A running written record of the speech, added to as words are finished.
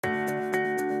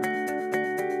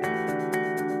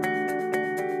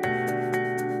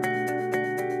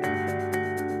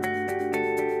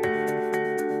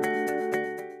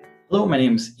my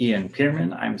name is Ian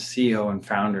Peterman. I'm CEO and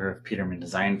founder of Peterman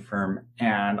Design Firm.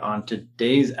 And on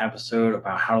today's episode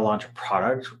about how to launch a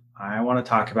product, I want to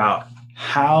talk about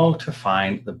how to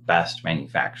find the best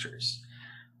manufacturers.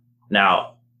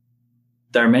 Now,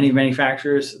 there are many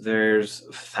manufacturers. There's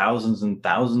thousands and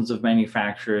thousands of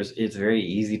manufacturers. It's very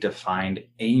easy to find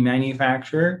a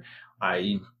manufacturer.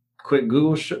 You quick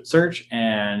Google search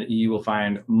and you will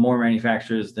find more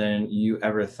manufacturers than you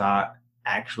ever thought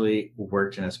actually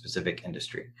worked in a specific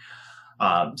industry.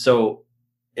 So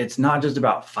it's not just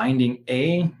about finding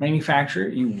a manufacturer.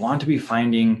 You want to be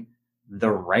finding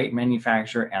the right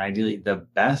manufacturer and ideally the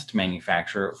best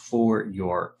manufacturer for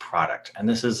your product. And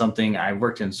this is something I've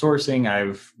worked in sourcing.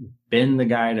 I've been the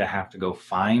guy to have to go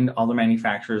find all the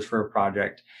manufacturers for a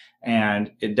project,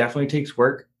 and it definitely takes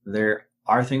work. There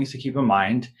are things to keep in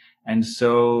mind. And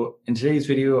so in today's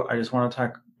video, I just want to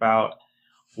talk about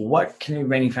what can a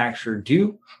manufacturer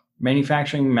do,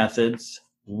 manufacturing methods,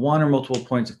 one or multiple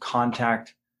points of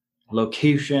contact,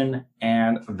 location,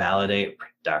 and validate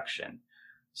production.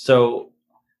 So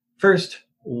first,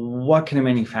 what can a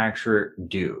manufacturer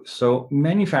do? So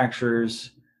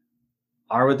manufacturers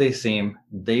are what they seem.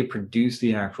 They produce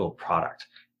the actual product.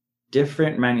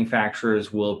 Different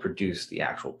manufacturers will produce the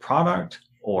actual product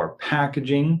or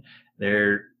packaging.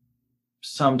 They're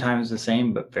sometimes the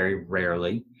same, but very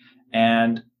rarely.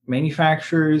 And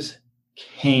manufacturers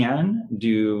can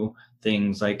do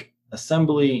things like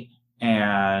assembly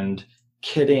and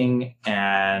kitting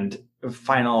and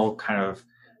final kind of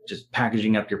just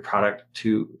packaging up your product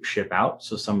to ship out.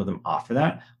 So some of them offer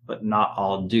that, but not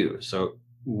all do. So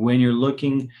when you're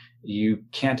looking, you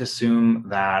can't assume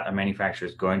that a manufacturer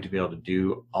is going to be able to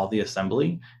do all the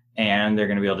assembly and they're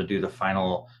going to be able to do the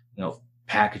final,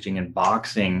 packaging and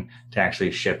boxing to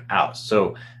actually ship out.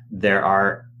 So there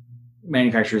are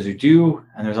manufacturers who do,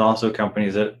 and there's also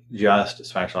companies that just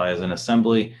specialize in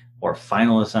assembly or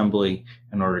final assembly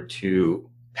in order to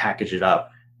package it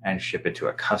up and ship it to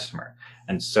a customer.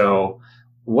 And so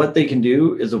what they can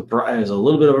do is a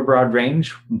little bit of a broad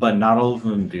range, but not all of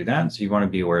them do that. So you want to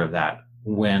be aware of that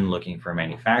when looking for a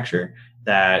manufacturer,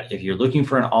 that if you're looking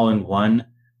for an all-in-one,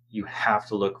 you have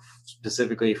to look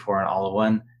specifically for an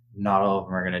all-in-one. Not all of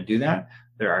them are going to do that.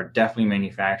 There are definitely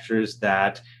manufacturers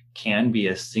that can be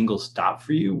a single stop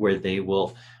for you where they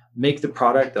will make the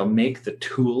product, they'll make the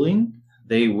tooling,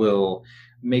 they will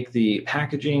make the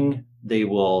packaging, they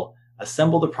will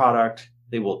assemble the product,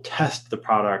 they will test the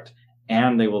product,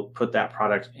 and they will put that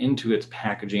product into its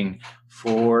packaging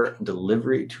for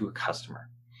delivery to a customer.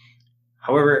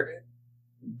 However,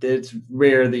 it's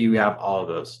rare that you have all of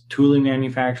those. Tooling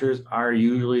manufacturers are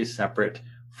usually separate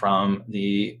from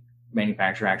the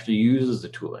manufacturer actually uses the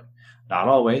tooling. Not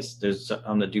always. There's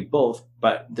some that do both,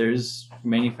 but there's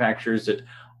manufacturers that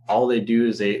all they do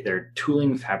is they're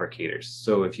tooling fabricators.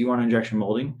 So if you want injection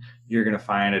molding, you're going to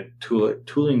find a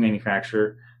tooling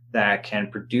manufacturer that can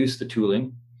produce the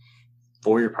tooling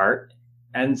for your part.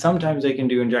 And sometimes they can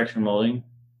do injection molding.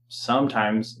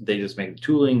 Sometimes they just make the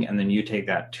tooling and then you take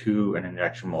that to an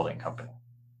injection molding company.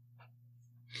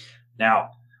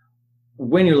 Now,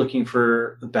 when you're looking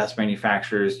for the best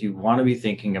manufacturers, you want to be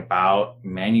thinking about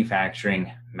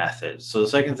manufacturing methods. So the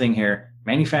second thing here,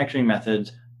 manufacturing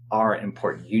methods are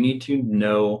important. You need to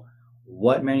know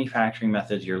what manufacturing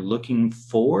methods you're looking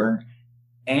for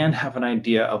and have an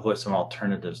idea of what some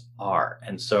alternatives are.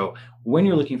 And so when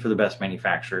you're looking for the best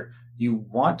manufacturer, you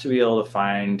want to be able to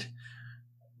find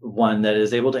one that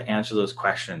is able to answer those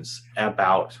questions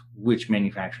about which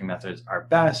manufacturing methods are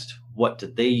best, what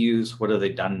did they use, what have they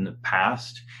done in the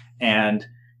past, and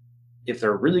if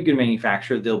they're a really good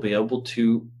manufacturer, they'll be able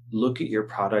to look at your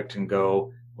product and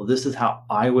go, well, this is how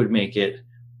I would make it.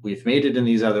 We've made it in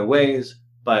these other ways,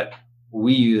 but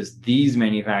we use these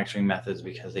manufacturing methods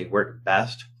because they work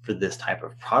best for this type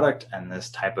of product and this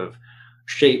type of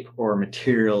shape or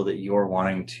material that you're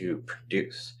wanting to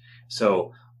produce.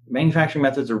 So manufacturing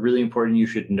methods are really important. You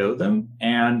should know them,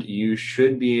 and you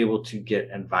should be able to get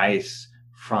advice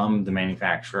from the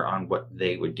manufacturer on what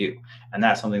they would do. And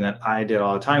that's something that I did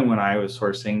all the time when I was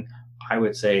sourcing. I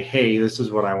would say, hey, this is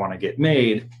what I want to get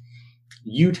made.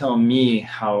 You tell me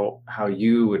how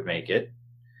you would make it.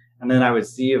 And then I would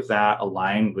see if that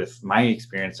aligned with my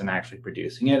experience in actually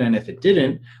producing it. And if it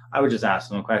didn't, I would just ask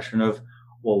them a question of,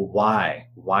 well, why?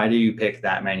 Why do you pick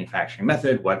that manufacturing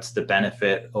method? What's the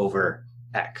benefit over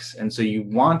X? And so you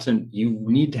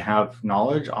need to have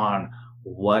knowledge on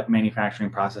what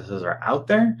manufacturing processes are out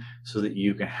there so that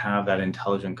you can have that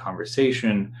intelligent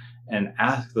conversation and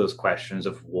ask those questions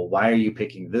of, well, why are you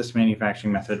picking this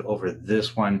manufacturing method over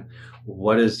this one?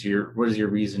 What is your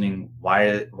reasoning?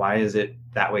 Why is it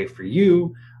that way for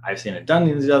you? I've seen it done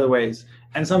these other ways.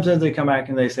 And sometimes they come back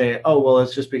and they say, oh, well,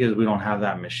 it's just because we don't have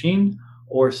that machine.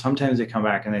 Or sometimes they come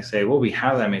back and they say, well, we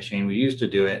have that machine. We used to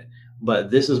do it,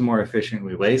 but this is more efficient.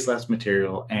 We waste less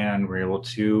material and we're able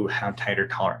to have tighter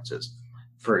tolerances,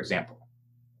 for example.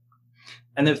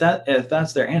 And if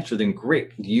that's their answer, then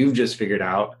great. You've just figured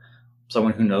out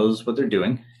someone who knows what they're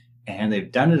doing and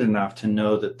they've done it enough to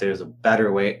know that there's a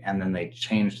better way, and then they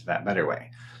changed that better way.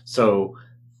 So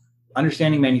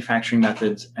understanding manufacturing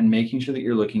methods and making sure that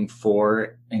you're looking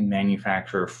for a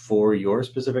manufacturer for your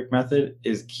specific method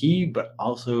is key, but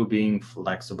also being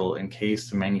flexible in case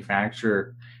the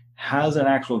manufacturer has an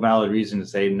actual valid reason to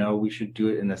say, no, we should do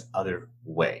it in this other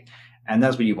way. And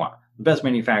that's what you want. The best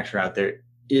manufacturer out there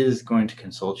is going to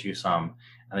consult you some.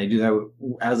 And they do that.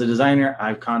 As a designer,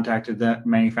 I've contacted the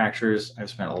manufacturers. I've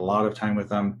spent a lot of time with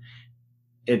them.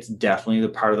 It's definitely the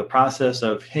part of the process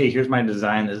of, hey, here's my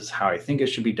design. This is how I think it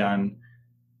should be done.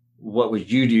 What would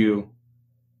you do?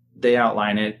 They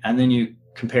outline it, and then you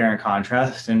compare and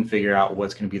contrast and figure out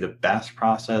what's going to be the best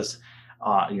process,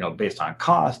 based on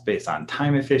cost, based on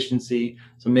time efficiency.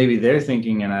 So maybe they're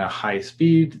thinking in a high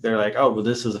speed. They're like, oh, well,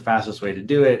 this is the fastest way to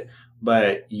do it,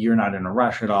 but you're not in a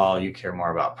rush at all. You care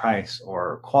more about price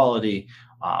or quality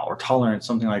or tolerance,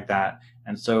 something like that.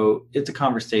 And so it's a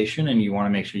conversation, and you want to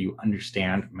make sure you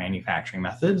understand manufacturing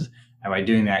methods. And by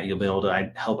doing that, you'll be able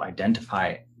to help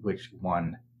identify which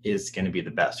one is going to be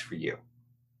the best for you.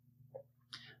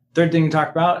 Third thing to talk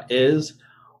about is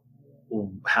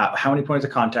how many points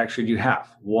of contact should you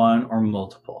have, one or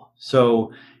multiple?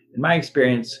 So in my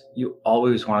experience, you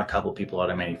always want a couple people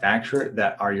at a manufacturer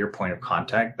that are your point of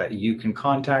contact that you can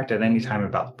contact at any time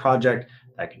about the project,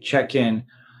 that can check in.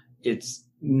 It's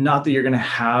not that you're going to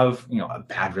have, a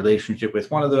bad relationship with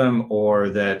one of them, or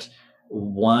that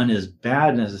one is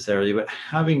bad necessarily, but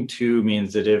having two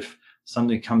means that if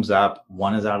something comes up,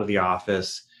 one is out of the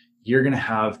office, you're going to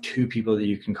have two people that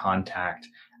you can contact,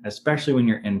 especially when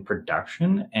you're in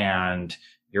production and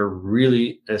you're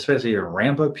really, especially your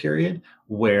ramp up period,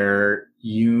 where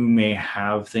you may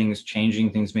have things changing,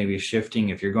 things may be shifting.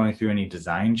 If you're going through any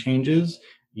design changes,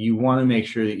 you want to make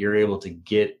sure that you're able to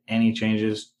get any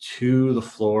changes to the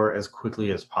floor as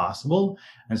quickly as possible.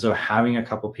 And so having a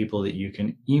couple people that you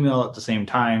can email at the same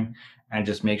time and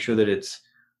just make sure that it's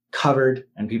covered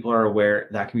and people are aware,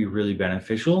 that can be really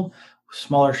beneficial.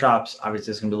 Smaller shops,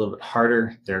 obviously it's going to be a little bit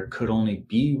harder. There could only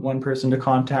be one person to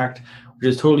contact, which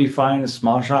is totally fine.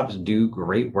 Small shops do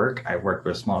great work. I've worked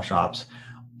with small shops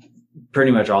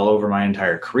pretty much all over my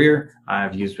entire career.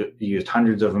 I've used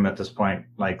hundreds of them at this point,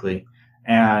 likely.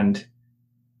 And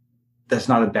that's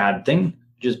not a bad thing.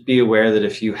 Just be aware that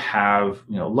if you have,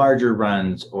 larger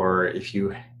runs, or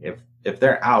if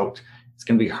they're out, it's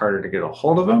going to be harder to get a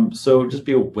hold of them. So just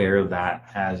be aware of that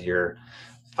as you're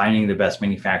finding the best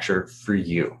manufacturer for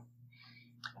you.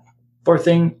 Fourth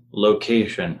thing,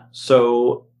 location.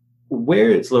 So where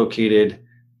it's located,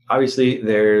 obviously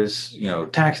there's,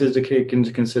 taxes to take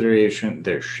into consideration,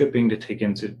 there's shipping to take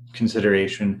into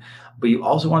consideration, but you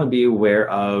also want to be aware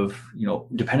of,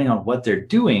 depending on what they're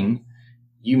doing,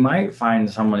 you might find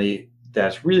somebody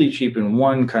that's really cheap in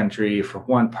one country for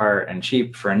one part and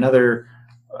cheap for another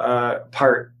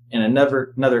part in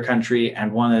another country,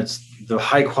 and one that's the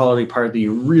high quality part that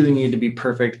you really need to be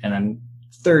perfect in a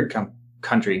third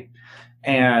country.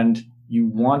 And you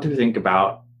want to think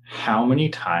about how many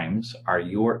times are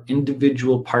your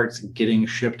individual parts getting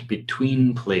shipped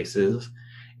between places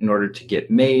in order to get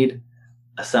made,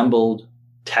 assembled,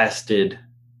 tested,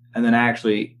 and then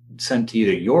actually sent to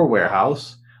either your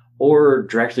warehouse or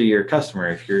directly to your customer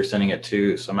if you're sending it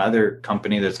to some other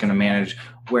company that's going to manage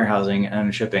warehousing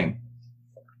and shipping.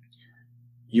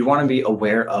 You want to be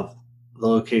aware of the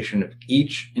location of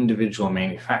each individual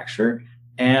manufacturer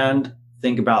and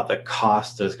think about the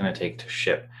cost that it's going to take to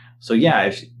ship. So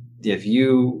yeah, if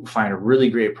you find a really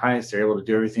great price, they're able to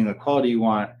do everything the quality you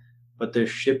want, but their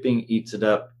shipping eats it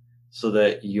up so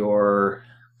that your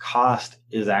cost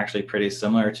is actually pretty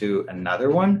similar to another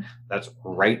one that's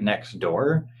right next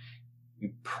door,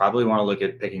 you probably want to look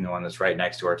at picking the one that's right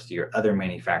next door to your other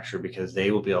manufacturer, because they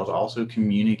will be able to also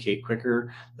communicate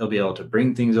quicker. They'll be able to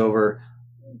bring things over.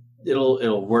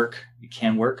 It'll work. It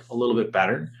can work a little bit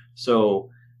better. So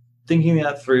thinking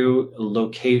that through,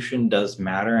 location does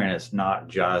matter, and it's not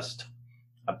just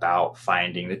about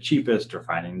finding the cheapest or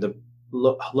finding the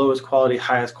lowest quality,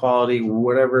 highest quality,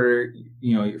 whatever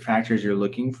your factors you're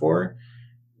looking for.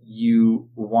 You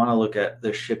want to look at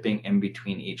the shipping in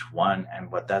between each one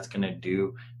and what that's going to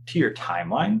do to your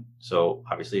timeline. So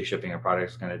obviously shipping a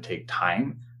product is going to take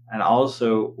time, and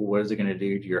also what is it going to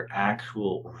do to your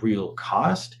actual real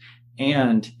cost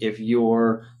And if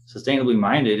you're sustainably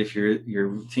minded, if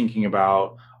you're thinking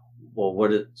about, well,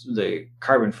 what is the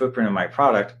carbon footprint of my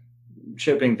product,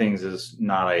 shipping things is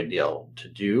not ideal to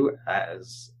do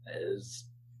as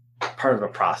part of a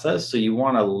process. So you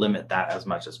want to limit that as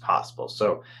much as possible.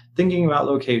 So thinking about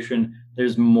location,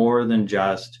 there's more than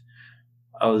just,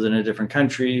 I was in a different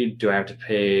country. Do I have to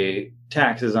pay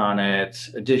taxes on it,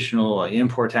 additional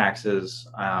import taxes?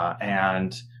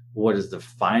 And what is the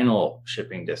final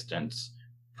shipping distance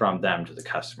from them to the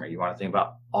customer? You want to think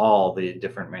about all the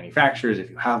different manufacturers, if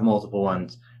you have multiple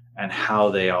ones, and how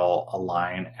they all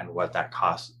align and what that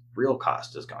real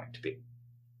cost is going to be.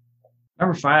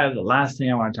 Number 5, the last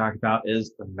thing I want to talk about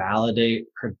is validate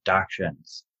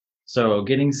productions. So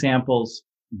getting samples,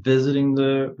 visiting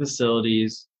the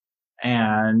facilities,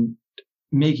 and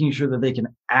making sure that they can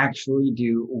actually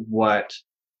do what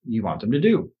you want them to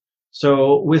do.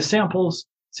 So with samples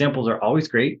are always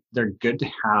great. They're good to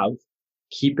have.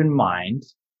 Keep in mind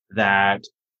that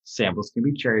samples can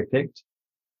be cherry picked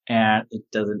and it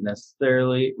doesn't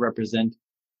necessarily represent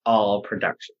all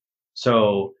production.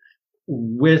 So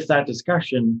with that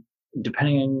discussion,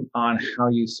 depending on how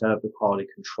you set up the quality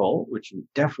control, which you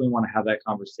definitely want to have that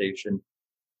conversation,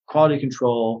 quality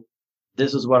control,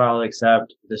 this is what I'll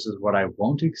accept, this is what I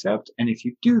won't accept. And if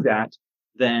you do that,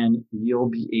 then you'll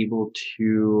be able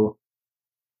to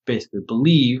basically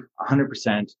believe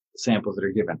 100% samples that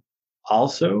are given.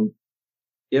 Also,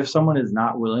 if someone is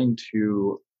not willing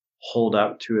to hold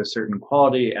up to a certain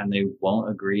quality and they won't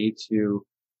agree to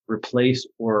replace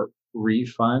or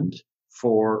refund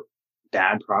for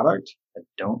bad product that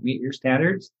don't meet your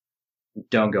standards,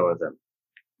 don't go with them.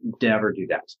 Never do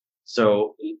that.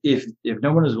 So if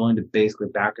no one is willing to basically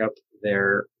back up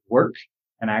their work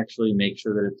and actually make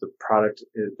sure that the product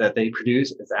that they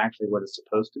produce is actually what it's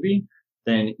supposed to be,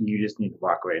 then you just need to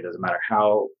walk away. It doesn't matter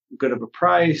how good of a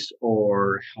price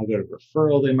or how good of a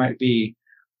referral they might be.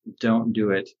 Don't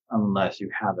do it unless you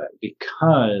have it,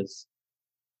 because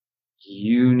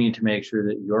you need to make sure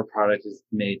that your product is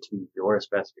made to your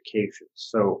specifications.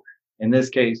 So in this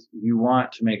case, you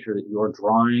want to make sure that your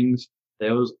drawings,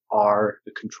 those are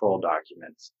the control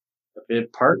documents. If a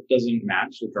part doesn't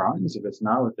match the drawings, if it's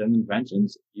not within the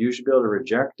dimensions, you should be able to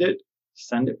reject it,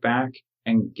 send it back,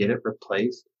 and get it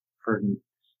replaced for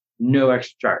no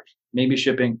extra charge. Maybe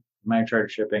shipping, might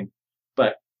charge shipping,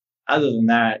 but other than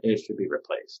that, it should be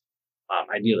replaced.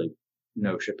 Ideally,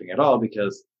 no shipping at all,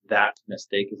 because that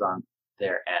mistake is on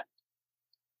their end.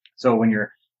 So when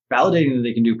you're validating that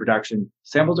they can do production,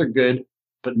 samples are good,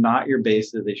 but not your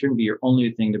basis. They shouldn't be your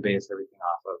only thing to base everything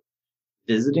off of.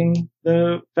 Visiting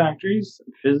the factories,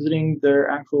 visiting their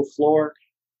actual floor,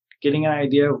 getting an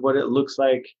idea of what it looks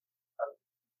like.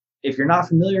 If you're not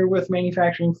familiar with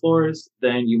manufacturing floors,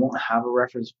 then you won't have a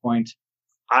reference point.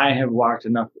 I have walked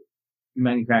enough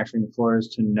manufacturing floors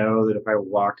to know that if I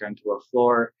walk onto a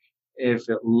floor, if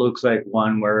it looks like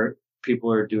one where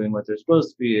people are doing what they're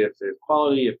supposed to be, if there's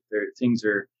quality, if things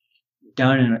are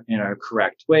done in a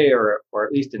correct way, or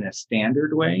at least in a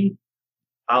standard way,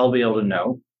 I'll be able to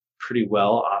know pretty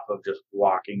well off of just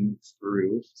walking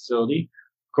through a facility.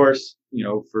 Of course,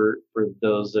 for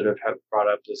those that have brought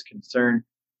up this concern,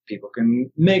 people can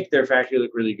make their factory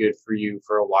look really good for you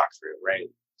for a walkthrough, right?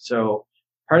 So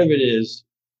part of it is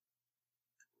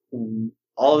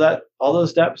all those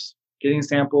steps, getting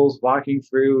samples, walking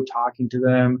through, talking to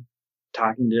them,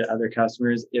 talking to other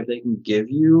customers. If they can give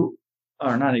you,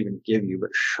 or not even give you, but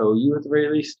show you at the very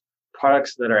least,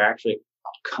 products that are actually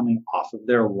coming off of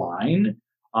their line,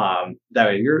 that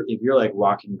way if you're like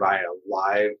walking by a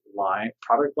live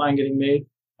product line getting made,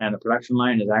 and the production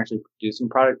line is actually producing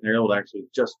product, and they're able to actually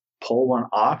just pull one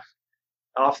off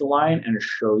the line and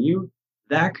show you,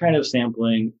 that kind of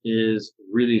sampling is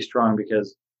really strong,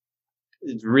 because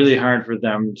it's really hard for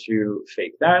them to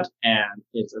fake that. And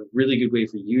it's a really good way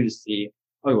for you to see,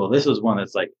 oh, well, this is one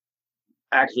that's like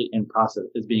actually in process,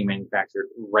 is being manufactured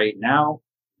right now.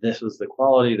 This is the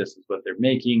quality. This is what they're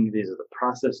making. These are the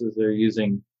processes they're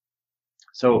using.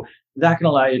 So that can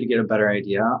allow you to get a better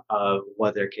idea of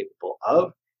what they're capable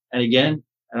of. And again,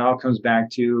 it all comes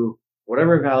back to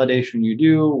whatever validation you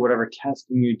do, whatever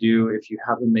testing you do. If you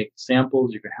have them make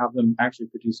samples, you can have them actually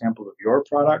produce samples of your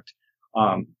product.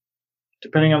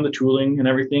 Depending on the tooling and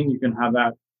everything, you can have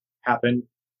that happen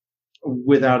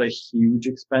without a huge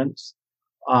expense.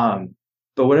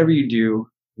 But whatever you do,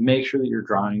 make sure that your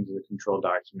drawings are control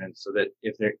documents, so that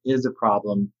if there is a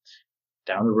problem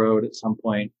down the road at some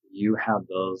point, you have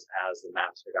those as the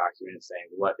master document saying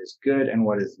what is good and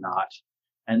what is not.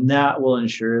 And that will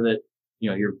ensure that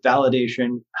your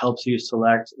validation helps you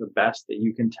select the best that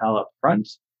you can tell up front,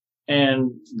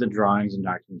 and the drawings and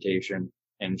documentation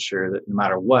ensure that no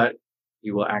matter what,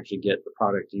 you will actually get the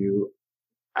product you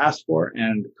asked for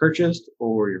and purchased,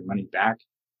 or your money back.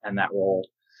 And that will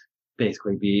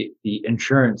basically be the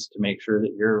insurance to make sure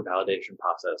that your validation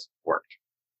process worked.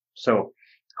 So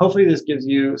hopefully this gives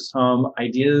you some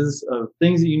ideas of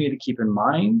things that you need to keep in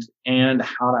mind and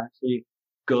how to actually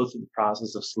go through the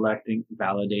process of selecting,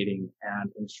 validating,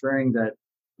 and ensuring that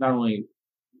not only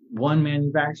one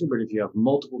manufacturer, but if you have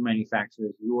multiple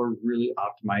manufacturers, you are really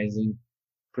optimizing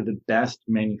for the best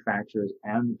manufacturers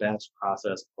and the best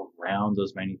process around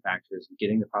those manufacturers,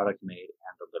 getting the product made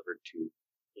and delivered to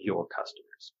your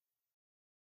customers.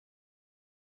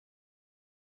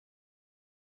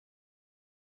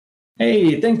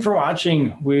 Hey, thanks for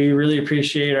watching. We really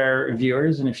appreciate our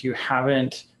viewers. And if you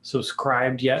haven't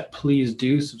subscribed yet, please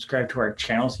do subscribe to our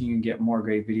channel so you can get more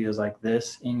great videos like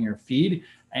this in your feed,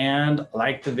 and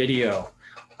like the video.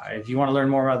 If you want to learn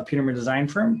more about the Peterman Design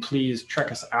Firm, please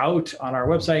check us out on our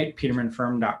website,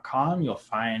 petermanfirm.com. You'll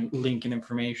find link and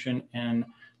information in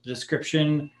the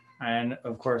description. And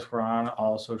of course, we're on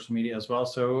all social media as well.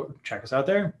 So check us out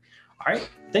there. All right.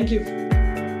 Thank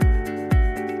you.